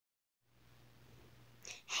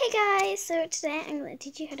Hey guys, so today I'm going to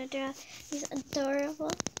teach you how to draw these adorable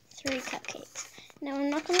 3 cupcakes. Now I'm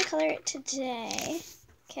not going to color it today,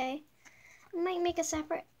 okay? I might make a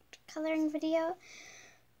separate coloring video,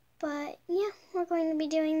 but yeah, we're going to be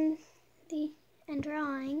doing and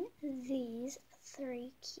drawing these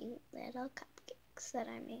 3 cute little cupcakes that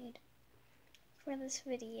I made for this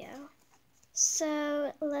video.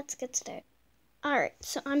 So let's get started. Alright,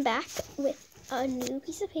 so I'm back with a new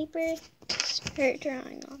piece of paper to start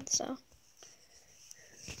drawing on, so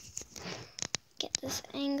get this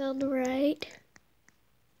angled right.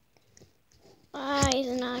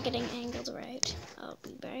 It's not getting angled right. I'll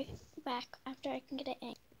be right back after I can get it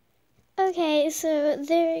angled. Okay, so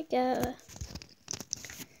there we go.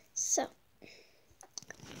 So,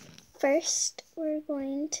 first we're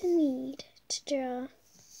going to need to draw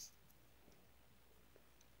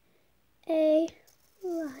a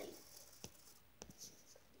line.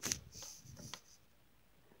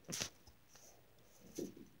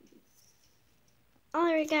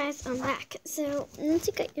 Alright guys, I'm back. So once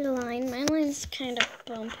you get your line, my line's kind of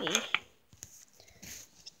bumpy.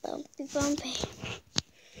 Bumpy.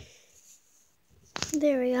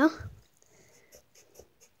 There we go.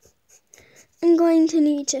 I'm going to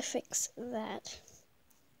need to fix that.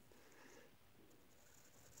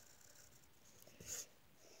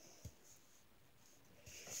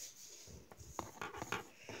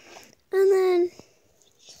 And then,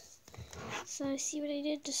 so see what I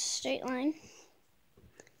did? Just a straight line.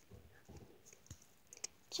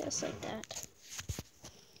 Just like that.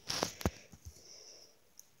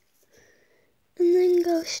 And then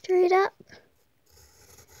go straight up.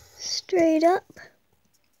 Straight up.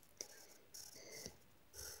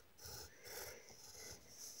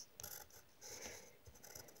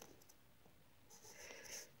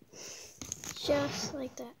 Just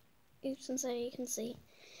like that. Oops, inside you can see.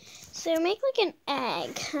 So make like an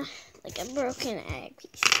egg, like a broken egg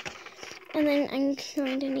piece. And then I'm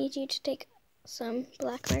going to need you to take some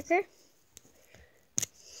black marker.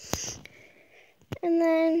 And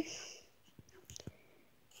then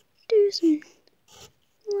do some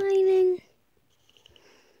lining.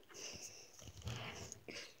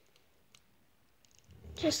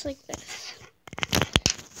 Just like this.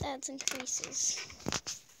 Add some creases.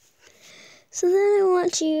 So then I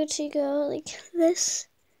want you to go like this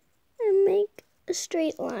and make a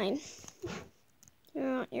straight line. You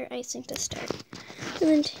want your icing to start. And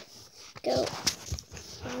then go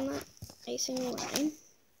on that icing line.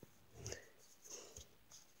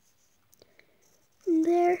 And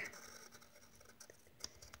there.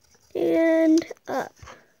 And up.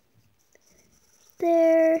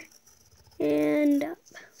 There. And up.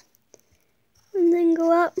 And then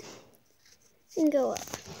go up. And go up.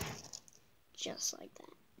 Just like that.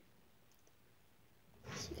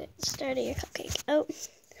 So you get the start of your cupcake. Oh,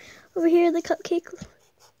 over here the cupcake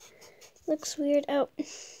looks weird. Oh.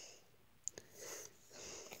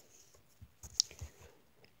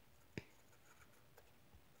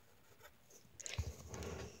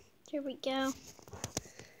 Here we go.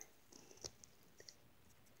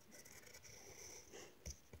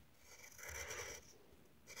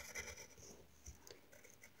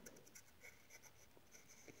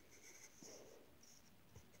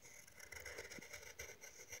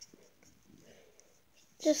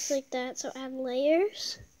 Just like that, so add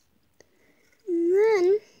layers. And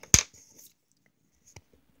then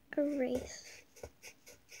erase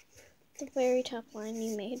the very top line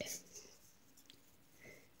you made.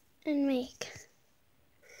 And make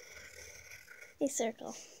a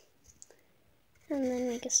circle. And then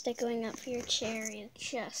make a stick going up for your cherry,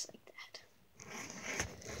 just like that.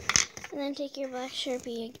 And then take your black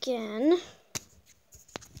Sharpie again.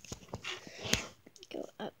 Go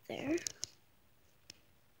up there.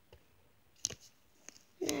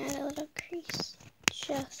 Add a little crease,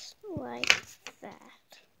 just like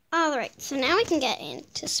that. Alright, so now we can get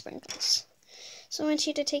into sprinkles. So I want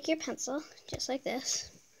you to take your pencil, just like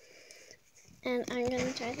this. And I'm going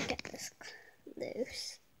to try to get this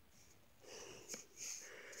loose.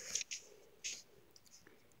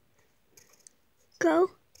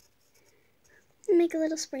 Go. And make a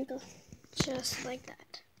little sprinkle, just like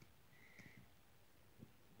that.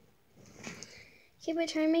 Okay, but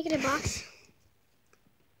try and make it a box.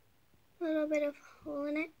 A little bit of hole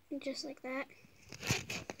in it, just like that.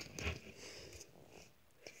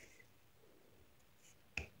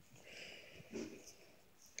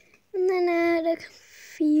 And then add a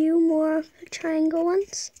few more triangle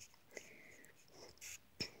ones.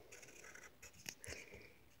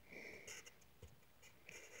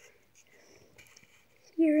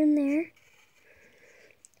 Here and there.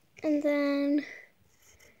 And then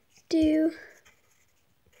do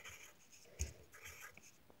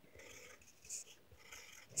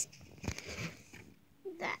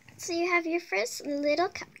So you have your first little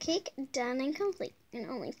cupcake done and complete in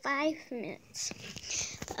only 5 minutes.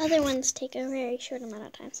 The other ones take a very short amount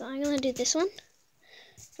of time, so I'm going to do this one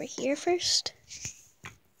over here first.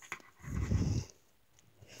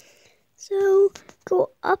 So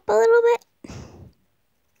go up a little bit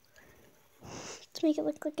to make it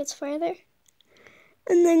look like it's farther,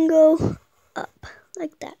 and then go up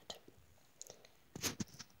like that.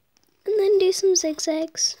 And then do some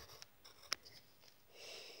zigzags.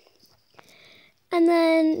 And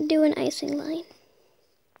then do an icing line.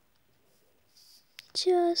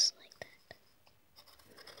 Just like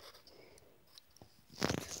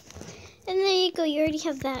that. And there you go, you already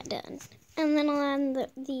have that done. And then I'll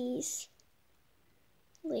add these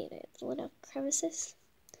later, the little crevices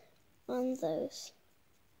on those.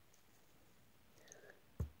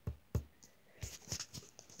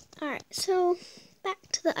 Alright, so back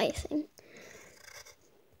to the icing.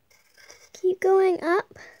 Keep going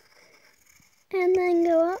up, and then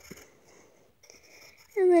go up,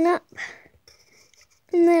 and then up,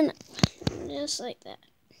 and then up, just like that.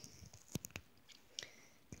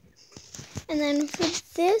 And then for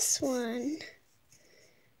this one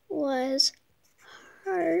was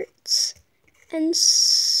hearts and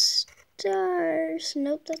stars.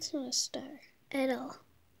 Nope, that's not a star at all.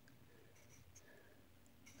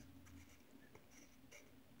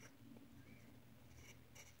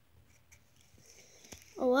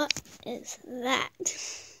 What is that?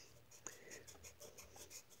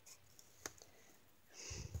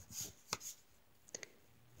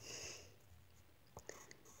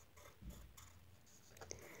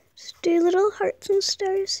 Just do little hearts and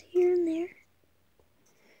stars here and there.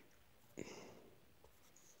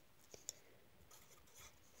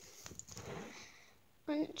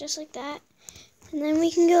 And just like that. And then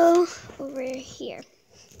we can go over here.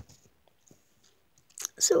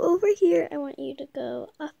 So over here, I want you to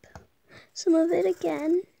go up some of it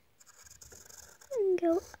again, and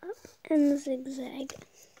go up and zigzag,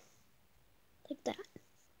 like that.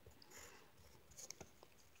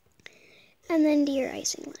 And then do your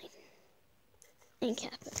icing line, and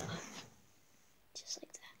cap it off, just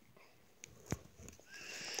like that.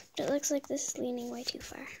 But it looks like this is leaning way too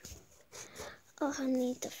far. I'll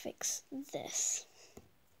need to fix this.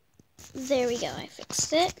 There we go, I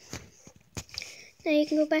fixed it. Now you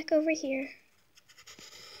can go back over here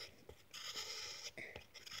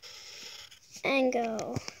and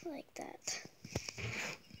go like that.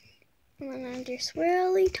 And then add your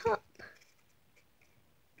swirly top.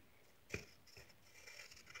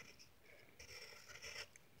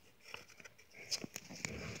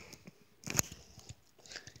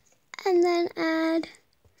 And then add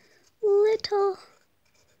little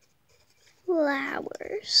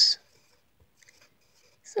flowers.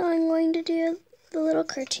 So I'm going to do the little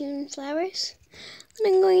cartoon flowers.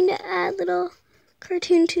 And I'm going to add little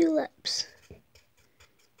cartoon tulips.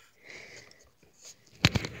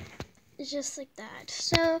 Just like that.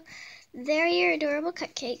 So there are your adorable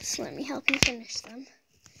cupcakes. Let me help you finish them.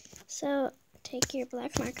 So take your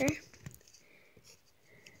black marker.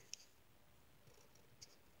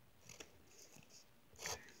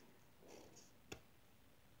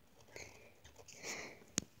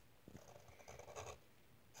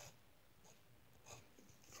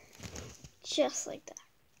 Just like that.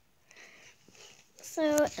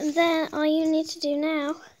 So then all you need to do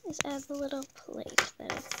now is add the little plate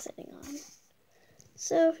that it's sitting on.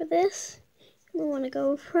 So for this, we want to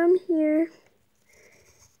go from here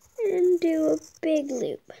and do a big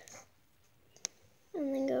loop.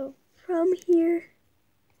 And then go from here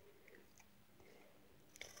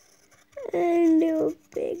and do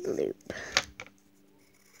a big loop.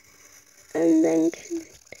 And then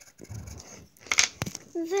connect it.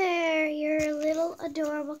 There, your little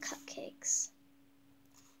adorable cupcakes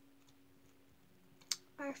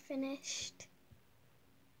are finished.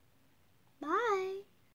 Bye.